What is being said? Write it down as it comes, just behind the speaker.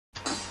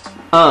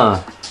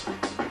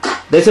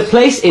There's a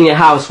place in your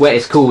house where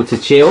it's cool to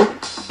chill,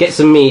 get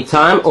some me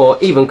time, or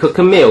even cook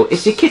a meal.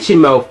 It's your kitchen,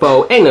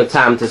 mofo, ain't no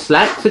time to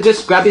slack. So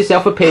just grab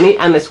yourself a penny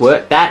and let's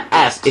work that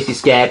ass. If you're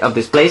scared of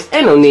this place,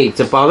 ain't no need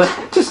to bother.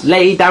 Just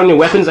lay down your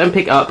weapons and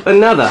pick up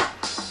another.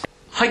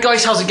 Hi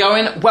guys, how's it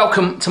going?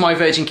 Welcome to My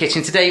Virgin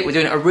Kitchen. Today we're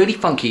doing a really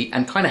funky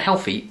and kind of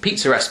healthy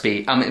pizza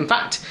recipe. In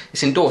fact,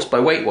 it's endorsed by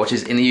Weight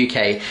Watchers in the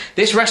UK.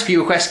 This recipe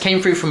request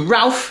came through from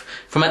Ralph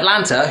from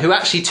Atlanta, who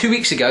actually 2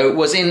 weeks ago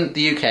was in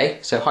the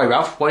UK. So hi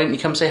Ralph, why didn't you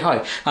come say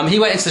hi? He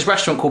went into this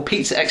restaurant called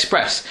Pizza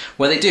Express,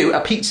 where they do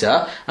a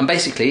pizza, and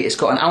basically it's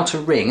got an outer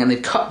ring and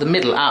they've cut the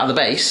middle out of the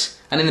base,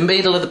 and in the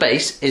middle of the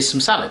base is some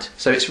salad.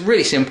 So it's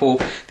really simple.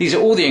 These are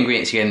all the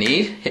ingredients you're gonna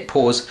need. Hit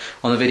pause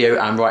on the video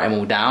and write them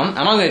all down. And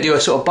I'm gonna do a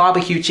sort of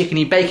barbecue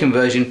chickeny bacon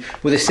version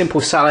with a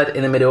simple salad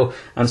in the middle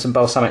and some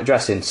balsamic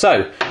dressing.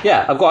 So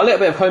yeah, I've got a little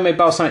bit of homemade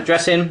balsamic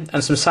dressing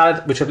and some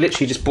salad, which I've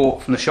literally just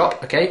bought from the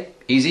shop, okay?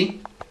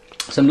 Easy.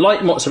 Some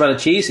light mozzarella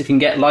cheese, if you can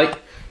get light.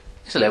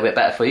 It's a little bit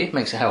better for you,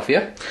 makes it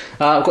healthier.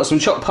 I've got some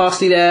chopped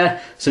parsley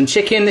there, some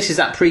chicken. This is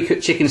that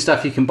pre-cooked chicken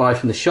stuff you can buy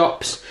from the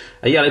shops.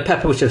 A yellow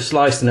pepper, which I've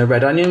sliced, and a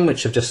red onion,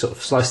 which I've just sort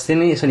of sliced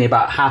thinly. It's only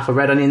about half a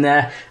red onion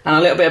there, and a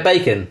little bit of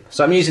bacon.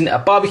 So I'm using a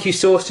barbecue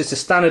sauce, just a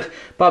standard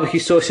barbecue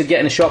sauce you'd get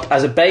in a shop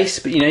as a base,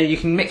 but you know, you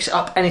can mix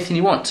up anything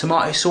you want.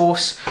 Tomato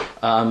sauce,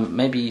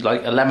 maybe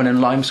like a lemon and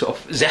lime sort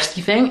of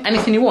zesty thing,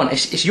 anything you want.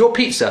 It's your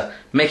pizza,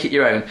 make it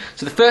your own.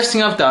 So the first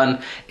thing I've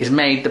done is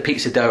made the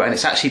pizza dough, and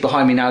it's actually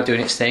behind me now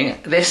doing its thing.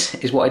 This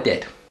is what I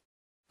did.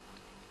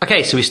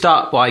 Okay, so we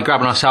start by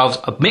grabbing ourselves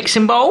a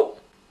mixing bowl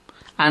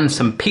and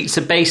some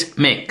pizza base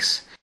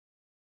mix.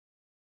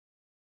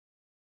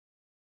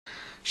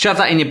 Shove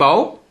that in your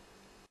bowl.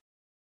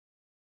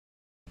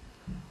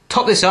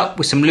 Top this up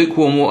with some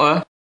lukewarm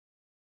water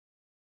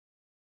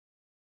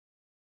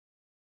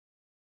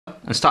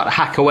and start to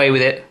hack away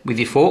with it with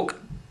your fork.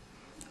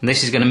 And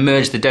this is going to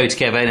merge the dough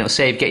together, and it'll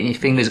save getting your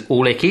fingers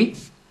all icky.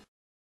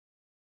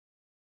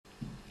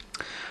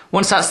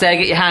 Once that's there,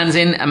 get your hands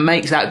in and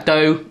make that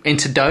dough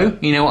into dough.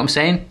 You know what I'm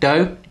saying?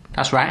 Dough.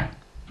 That's right.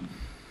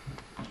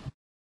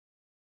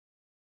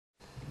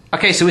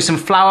 Okay, so with some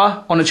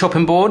flour on a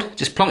chopping board,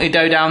 just plonk your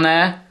dough down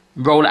there,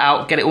 roll it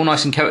out, get it all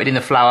nice and coated in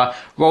the flour,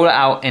 roll it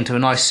out into a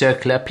nice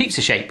circular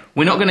pizza shape.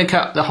 We're not going to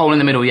cut the hole in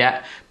the middle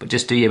yet, but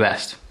just do your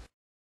best.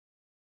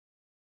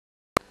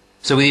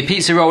 So with your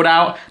pizza rolled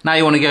out, now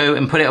you want to go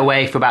and put it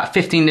away for about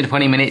 15 to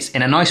 20 minutes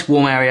in a nice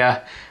warm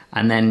area,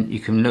 and then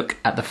you can look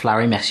at the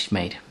floury mess you've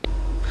made.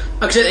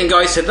 Okay then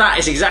guys, so that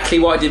is exactly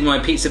what I did with my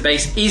pizza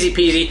base. Easy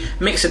peasy,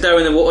 mix the dough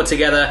and the water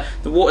together.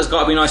 The water's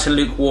got to be nice and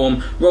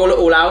lukewarm. Roll it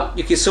all out.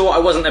 You can see I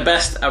wasn't the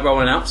best at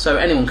rolling out, so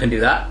anyone can do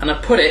that. And I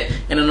put it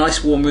in a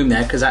nice warm room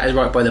there, because that is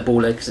right by the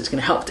ball leg, because it's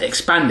going to help to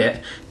expand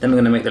it. Then we're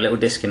going to make the little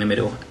disc in the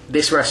middle.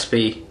 This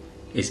recipe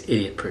is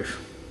idiot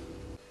proof.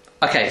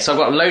 Okay, so I've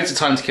got loads of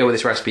time to kill with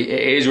this recipe.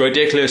 It is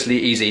ridiculously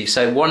easy.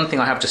 So one thing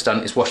I have just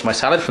done is wash my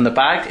salad from the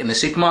bag in the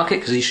supermarket,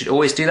 because you should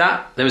always do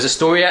that. There was a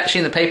story actually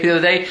in the paper the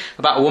other day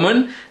about a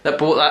woman that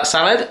bought that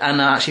salad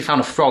and actually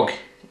found a frog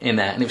in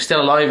there, and it was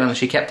still alive, and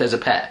she kept it as a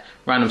pet.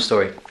 Random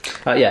story.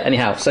 Yeah,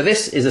 anyhow, so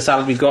this is the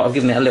salad we've got. I've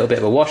given it a little bit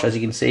of a wash, as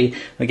you can see.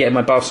 I'm getting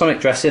my balsamic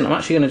dressing. I'm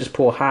actually going to just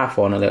pour half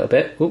on a little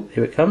bit. Oh,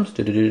 here it comes.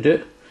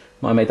 Do-do-do-do-do.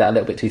 Might have made that a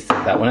little bit too thick,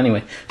 that one,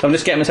 anyway. So I'm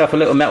just getting myself a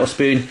little metal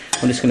spoon.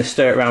 I'm just going to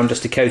stir it around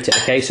just to coat it,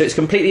 okay? So it's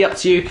completely up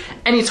to you.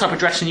 Any type of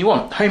dressing you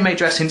want. Homemade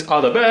dressings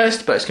are the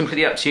best, but it's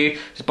completely up to you.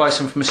 Just buy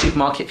some from a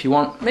supermarket if you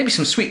want. Maybe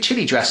some sweet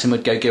chilli dressing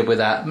would go good with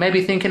that.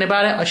 Maybe thinking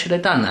about it, I should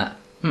have done that.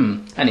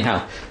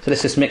 Anyhow, so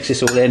let's just mix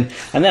this all in.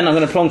 And then I'm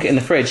going to plonk it in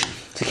the fridge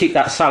to keep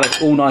that salad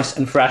all nice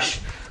and fresh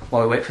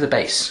while we wait for the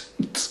base.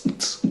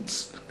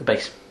 The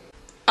base.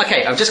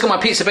 Okay, I've just got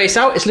my pizza base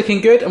out, it's looking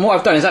good, and what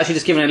I've done is actually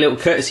just given it a little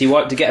courtesy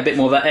wipe to get a bit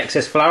more of that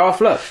excess flour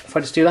off. Look, if I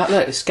just do that,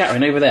 look, it's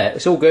scattering over there.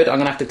 It's all good. I'm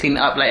going to have to clean it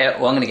up later,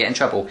 or I'm going to get in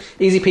trouble.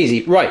 Easy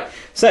peasy. Right,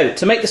 so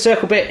to make the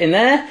circle bit in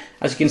there,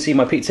 as you can see,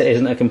 my pizza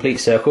isn't a complete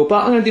circle,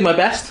 but I'm going to do my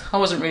best. I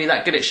wasn't really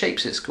that good at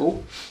shapes at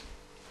school.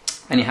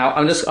 Anyhow,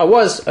 I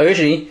was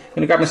originally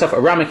going to grab myself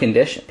a ramekin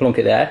dish, plonk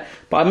it there,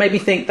 but it made me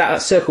think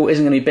that circle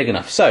isn't going to be big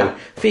enough. So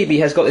Phoebe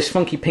has got this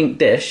funky pink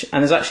dish,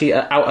 and there's actually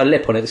an outer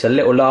lip on it that's a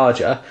little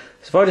larger.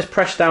 So if I just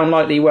press down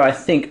lightly where I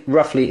think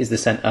roughly is the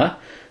centre,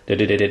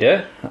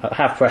 I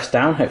have pressed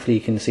down, hopefully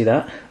you can see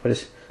that. If I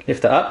just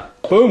lift that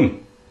up,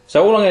 boom!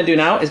 So all I'm going to do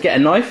now is get a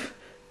knife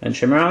and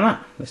trim around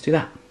that. Let's do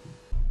that.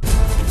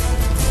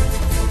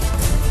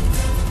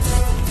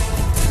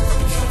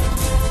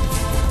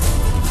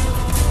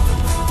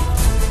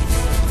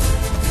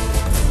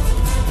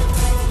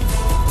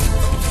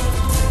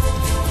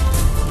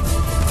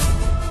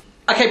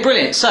 Okay,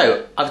 brilliant.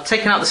 So I've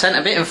taken out the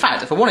centre bit. In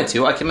fact, if I wanted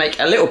to, I could make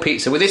a little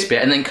pizza with this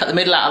bit and then cut the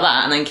middle out of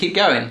that and then keep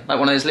going, like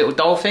one of those little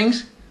doll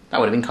things. That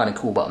would have been kind of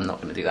cool, but I'm not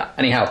going to do that.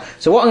 Anyhow,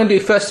 so what I'm going to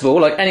do first of all,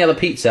 like any other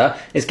pizza,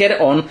 is get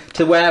it on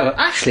to wherever.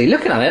 Actually,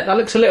 looking at it, that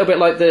looks a little bit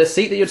like the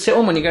seat that you'd sit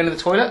on when you're going to the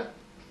toilet.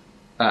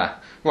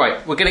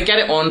 Right, we're going to get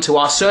it on to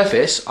our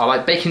surface, our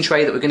like baking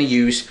tray that we're going to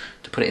use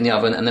to put it in the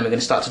oven, and then we're going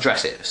to start to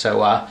dress it. So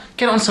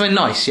get it on something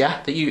nice,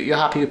 yeah, that you're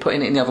happy with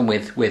putting it in the oven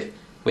with.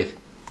 with.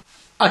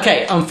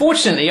 Okay,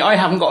 unfortunately I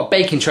haven't got a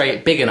baking tray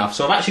big enough,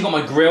 so I've actually got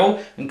my grill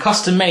and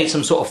custom made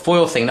some sort of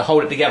foil thing to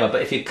hold it together,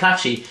 but if you're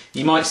catchy,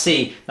 you might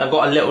see that I've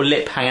got a little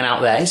lip hanging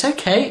out there. It's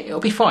okay,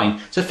 it'll be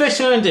fine. So first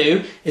thing I'm going to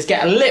do is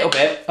get a little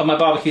bit of my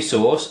barbecue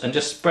sauce and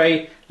just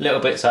spray little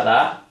bits like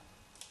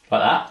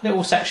that,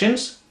 little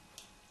sections,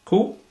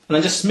 cool, and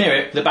then just smear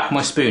it with the back of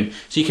my spoon,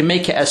 so you can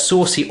make it as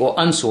saucy or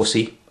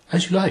unsaucy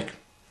as you like.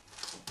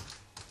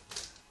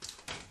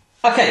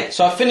 Okay,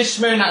 so I've finished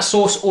smearing that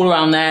sauce all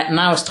around there.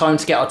 Now it's time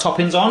to get our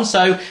toppings on.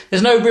 So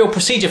there's no real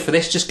procedure for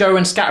this, just go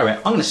and scatter it.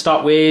 I'm going to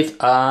start with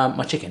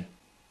my chicken.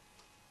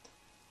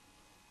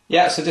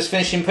 Yeah, so just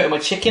finishing putting my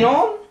chicken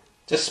on,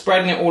 just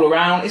spreading it all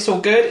around. It's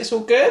all good, it's all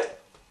good.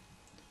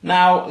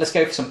 Now let's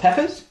go for some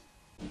peppers.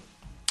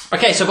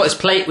 Okay, so I've got this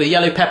plate with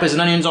yellow peppers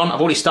and onions on. I've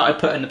already started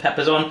putting the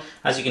peppers on,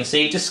 as you can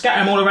see. Just scatter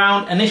them all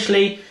around.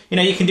 Initially, you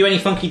know, you can do any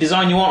funky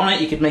design you want on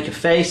it. You could make a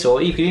face,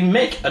 or you could even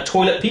make a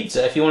toilet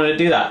pizza if you wanted to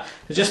do that.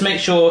 So just make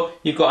sure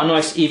you've got a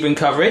nice even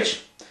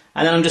coverage.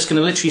 And then I'm just going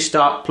to literally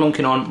start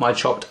plonking on my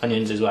chopped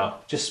onions as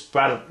well. Just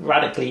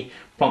radically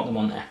plonk them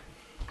on there.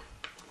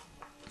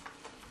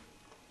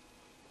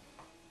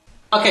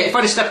 Okay, if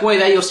I just step away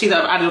there, you'll see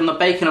that I've added on the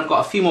bacon. I've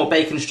got a few more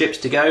bacon strips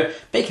to go.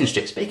 Bacon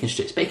strips, bacon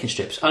strips, bacon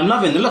strips. I'm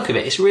loving the look of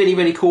it. It's really,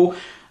 really cool.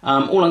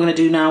 All I'm going to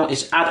do now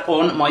is add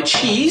on my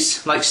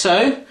cheese, like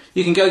so.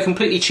 You can go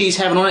completely cheese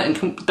heaven on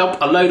it and dump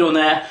a load on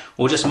there,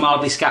 or just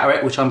mildly scatter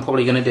it, which I'm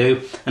probably going to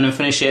do, and then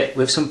finish it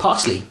with some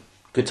parsley.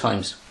 Good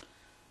times.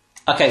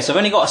 Okay, so I've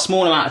only got a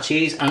small amount of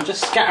cheese. I'm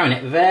just scattering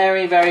it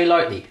very, very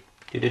lightly.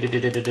 I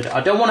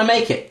don't want to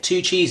make it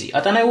too cheesy. I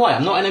don't know why.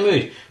 I'm not in the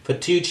mood for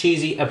too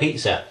cheesy a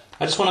pizza.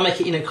 I just want to make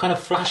it, you know, kind of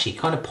flashy,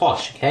 kind of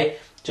posh, okay?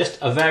 Just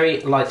a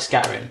very light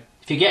scattering.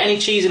 If you get any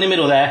cheese in the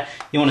middle there,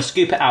 you want to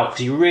scoop it out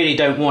because you really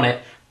don't want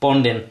it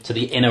bonding to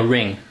the inner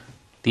ring.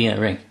 The inner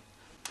ring.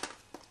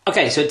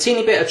 Okay, so a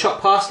teeny bit of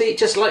chopped parsley,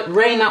 just like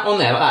rain that on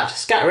there like that.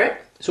 Just scatter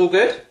it, it's all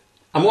good.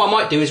 And what I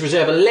might do is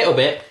reserve a little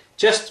bit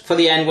just for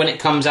the end when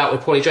it comes out.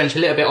 We'll probably drench a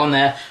little bit on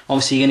there.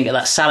 Obviously you're going to get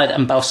that salad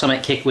and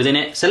balsamic kick within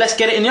it. So let's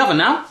get it in the oven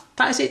now.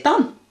 That is it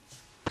done.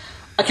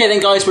 Okay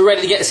then guys, we're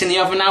ready to get this in the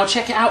oven now.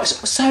 Check it out,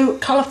 it's so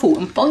colourful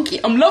and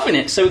funky. I'm loving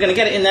it. So we're going to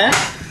get it in there,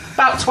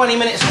 about 20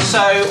 minutes or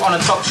so on a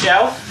top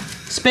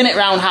shelf. Spin it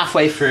round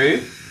halfway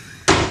through.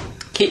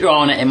 Keep your eye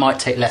on it, it might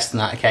take less than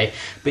that, okay?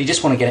 But you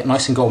just want to get it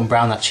nice and golden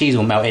brown, that cheese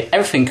all melted,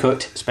 everything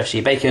cooked,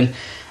 especially bacon.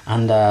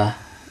 And then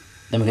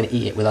we're going to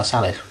eat it with our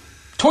salad.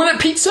 Toilet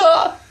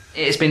pizza!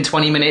 It's been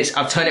 20 minutes,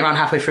 I've turned it around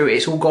halfway through,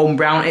 it's all golden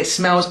brown, it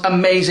smells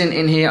amazing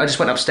in here. I just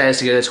went upstairs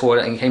to go to the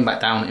toilet and came back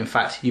down. In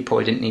fact, you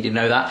probably didn't need to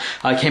know that.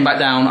 I came back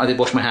down, I did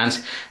wash my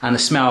hands, and the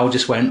smell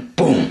just went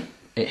boom.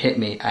 It hit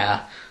me.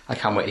 I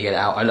can't wait to get it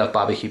out. I love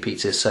barbecue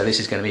pizzas, so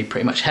this is going to be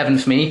pretty much heaven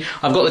for me.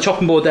 I've got the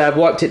chopping board there, I've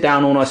wiped it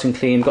down all nice and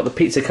clean, got the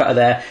pizza cutter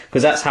there,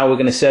 because that's how we're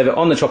going to serve it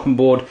on the chopping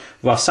board,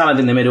 with our salad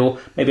in the middle,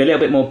 maybe a little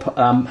bit more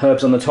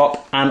herbs on the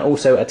top, and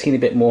also a teeny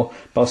bit more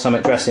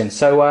balsamic dressing.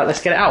 So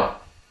let's get it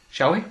out,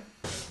 shall we?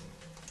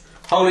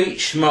 Holy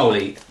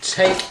schmoly,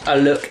 take a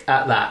look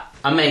at that.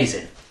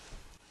 Amazing.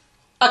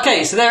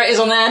 Okay, so there it is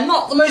on there.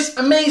 Not the most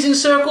amazing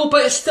circle,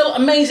 but it's still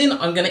amazing.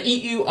 I'm gonna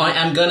eat you, I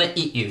am gonna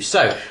eat you.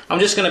 So, I'm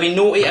just gonna be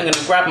naughty, I'm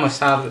gonna grab my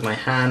salad with my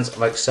hands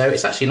like so.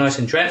 It's actually nice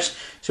and drenched.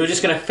 So we're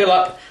just gonna fill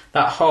up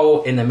that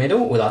hole in the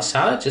middle with our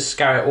salad, just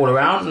scour it all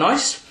around,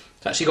 nice.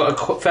 It's actually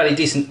got a fairly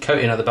decent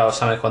coating of the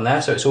balsamic on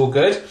there, so it's all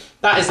good.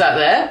 That is that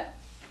there.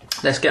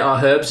 Let's get our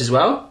herbs as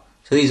well.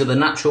 So these are the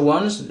natural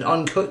ones,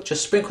 uncooked,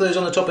 just sprinkle those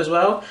on the top as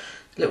well.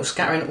 Little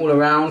scattering all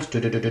around,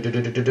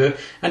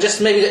 and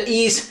just maybe to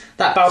ease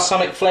that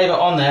balsamic flavour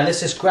on there,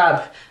 let's just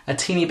grab a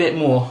teeny bit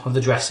more of the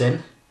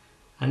dressing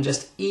and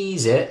just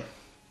ease it,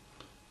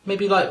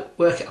 maybe like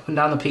work it up and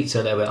down the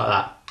pizza a little bit like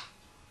that.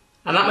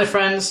 And that, my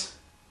friends,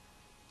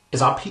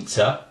 is our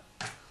pizza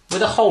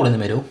with a hole in the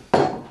middle,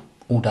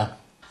 all done.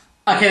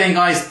 Okay then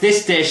guys,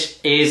 this dish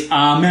is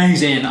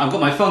amazing. I've got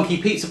my funky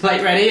pizza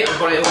plate ready, I've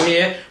got it all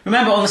here.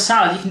 Remember, on the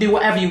salad you can do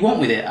whatever you want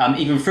with it,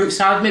 even fruit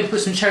salad, maybe put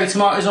some cherry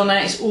tomatoes on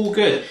there, it's all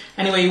good,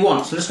 any way you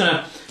want. So I'm just going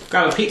to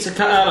grab a pizza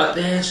cutter like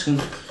this and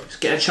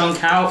just get a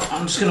chunk out.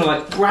 I'm just going to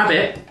like grab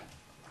it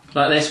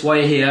like this while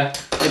you're here,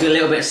 maybe a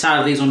little bit of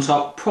salad leaves on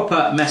top,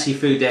 proper messy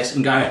food this,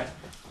 and go,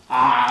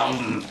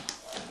 oh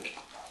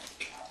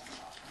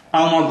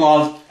my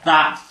god,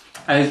 that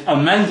is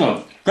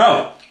amazing.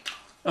 So,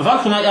 if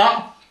I can make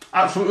that,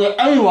 absolutely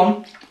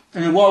anyone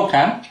in the world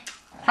can.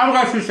 Have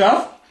a go for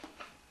yourself.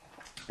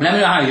 Let me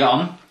know how you get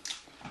on.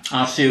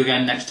 I'll see you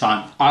again next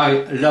time. I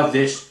love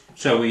this,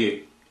 so will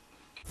you.